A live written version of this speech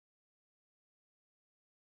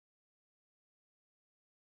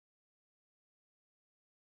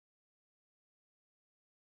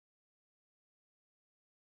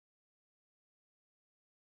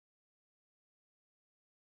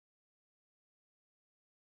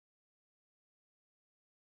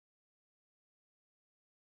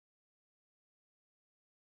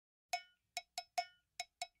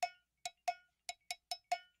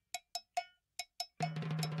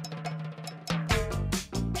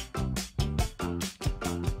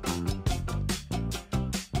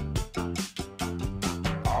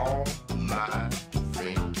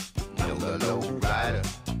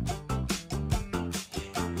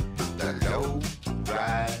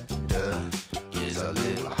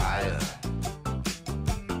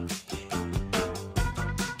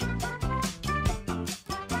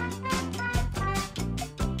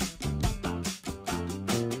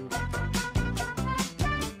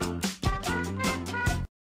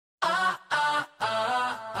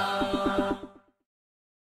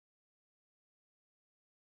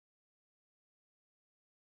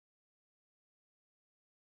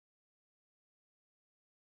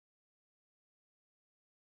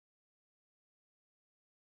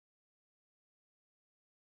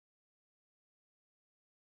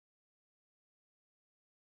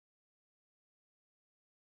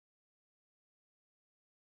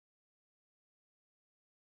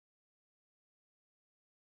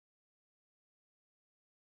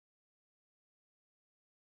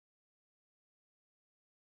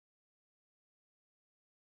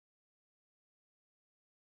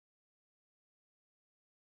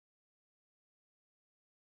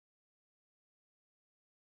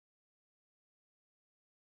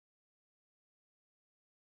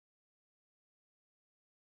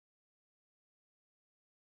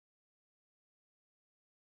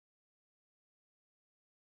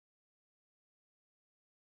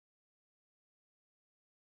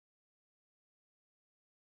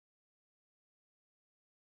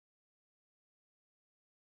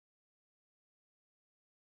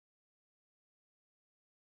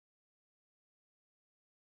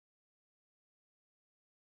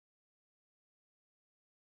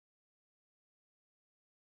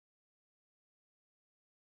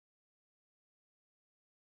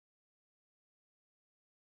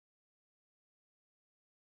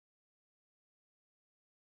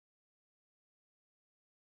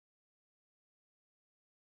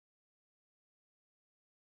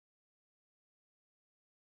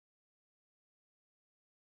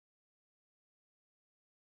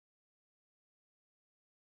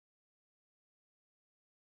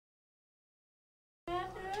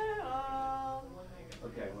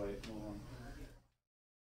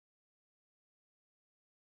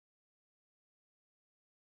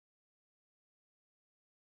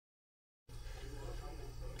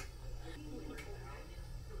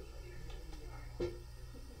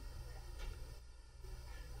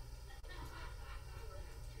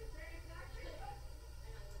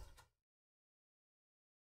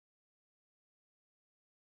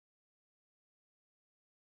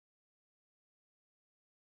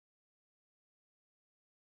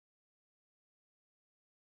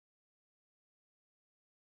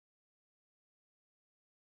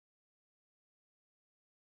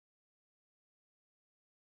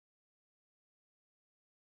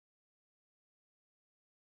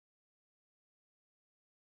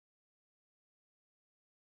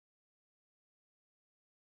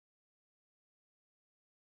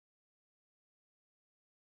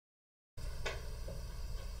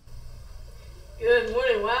Good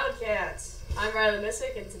morning, Wildcats. I'm Riley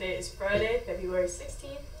Missick, and today is Friday, February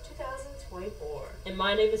 16th, 2024. And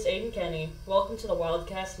my name is Aiden Kenny. Welcome to the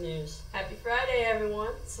Wildcast News. Happy Friday, everyone.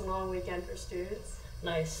 It's a long weekend for students.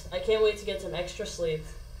 Nice. I can't wait to get some extra sleep.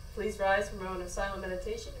 Please rise for a moment of silent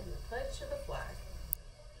meditation and the pledge to the flag.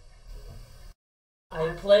 I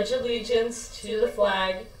pledge allegiance to the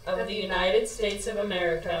flag of the United States of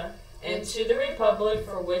America and to the republic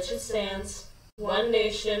for which it stands, one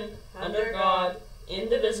nation, under God,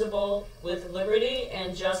 indivisible, with liberty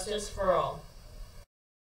and justice for all.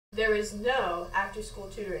 There is no after-school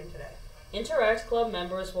tutoring today. Interact Club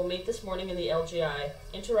members will meet this morning in the LGI.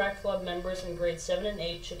 Interact Club members in grades 7 and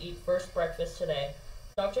 8 should eat first breakfast today.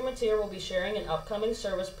 Dr. Mateer will be sharing an upcoming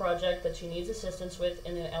service project that she needs assistance with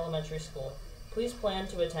in the elementary school. Please plan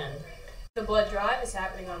to attend. The blood drive is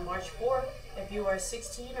happening on March 4th. If you are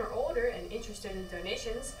 16 or older and interested in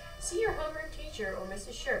donations, see your homeroom teacher or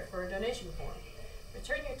Mrs. Scherf for a donation form.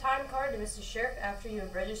 Return your time card to Mrs. Scherf after you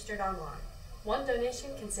have registered online. One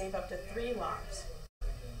donation can save up to 3 lives.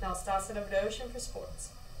 Now let's toss it over to Ocean for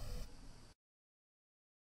sports.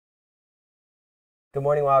 Good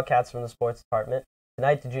morning, Wildcats from the sports department.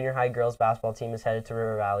 Tonight, the junior high girls basketball team is headed to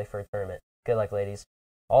River Valley for a tournament. Good luck, ladies.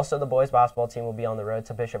 Also, the boys basketball team will be on the road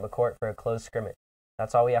to Bishop McCourt for a closed scrimmage.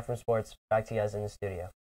 That's all we have from sports. Back to you guys in the studio.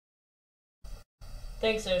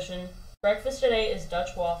 Thanks, Ocean. Breakfast today is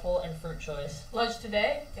Dutch waffle and fruit choice. Lunch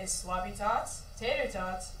today is sloppy tots, tater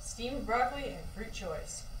tots, steamed broccoli, and fruit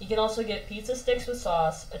choice. You can also get pizza sticks with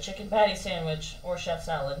sauce, a chicken patty sandwich, or chef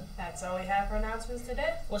salad. That's all we have for announcements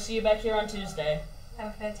today. We'll see you back here on Tuesday.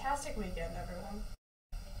 Have a fantastic weekend, everyone.